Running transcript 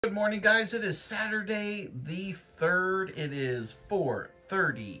Good morning, guys. It is Saturday the 3rd. It is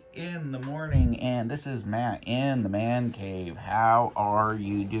 4:30 in the morning, and this is Matt in the man cave. How are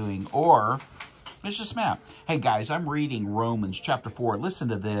you doing? Or it's just Matt. Hey, guys, I'm reading Romans chapter 4. Listen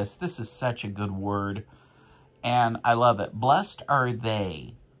to this. This is such a good word, and I love it. Blessed are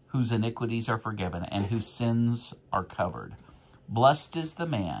they whose iniquities are forgiven and whose sins are covered. Blessed is the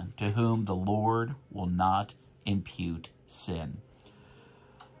man to whom the Lord will not impute sin.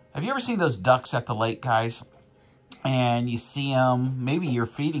 Have you ever seen those ducks at the lake, guys? And you see them, maybe you're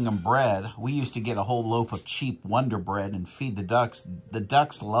feeding them bread. We used to get a whole loaf of cheap Wonder Bread and feed the ducks. The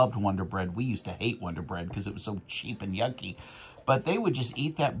ducks loved Wonder Bread. We used to hate Wonder Bread because it was so cheap and yucky. But they would just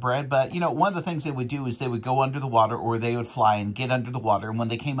eat that bread. But, you know, one of the things they would do is they would go under the water, or they would fly and get under the water. And when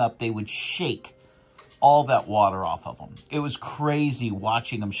they came up, they would shake all that water off of them. It was crazy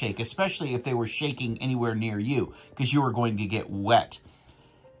watching them shake, especially if they were shaking anywhere near you, because you were going to get wet.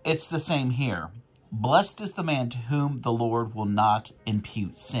 It's the same here. Blessed is the man to whom the Lord will not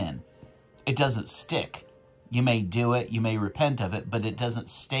impute sin. It doesn't stick. You may do it, you may repent of it, but it doesn't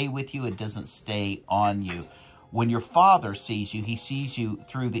stay with you, it doesn't stay on you. When your Father sees you, he sees you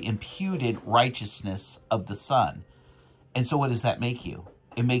through the imputed righteousness of the Son. And so what does that make you?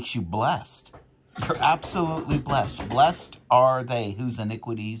 It makes you blessed. You're absolutely blessed. Blessed are they whose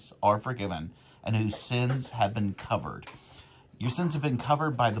iniquities are forgiven and whose sins have been covered. Your sins have been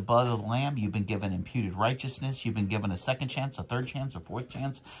covered by the blood of the Lamb. You've been given imputed righteousness. You've been given a second chance, a third chance, a fourth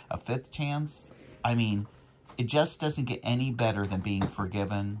chance, a fifth chance. I mean, it just doesn't get any better than being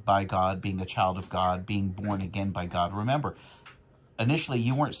forgiven by God, being a child of God, being born again by God. Remember, initially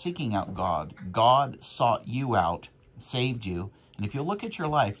you weren't seeking out God. God sought you out, saved you. And if you look at your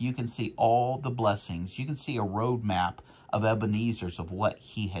life, you can see all the blessings. You can see a roadmap of Ebenezer's of what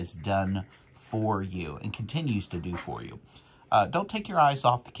he has done for you and continues to do for you. Don't take your eyes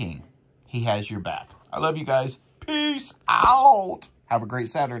off the King. He has your back. I love you guys. Peace out. Have a great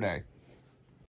Saturday.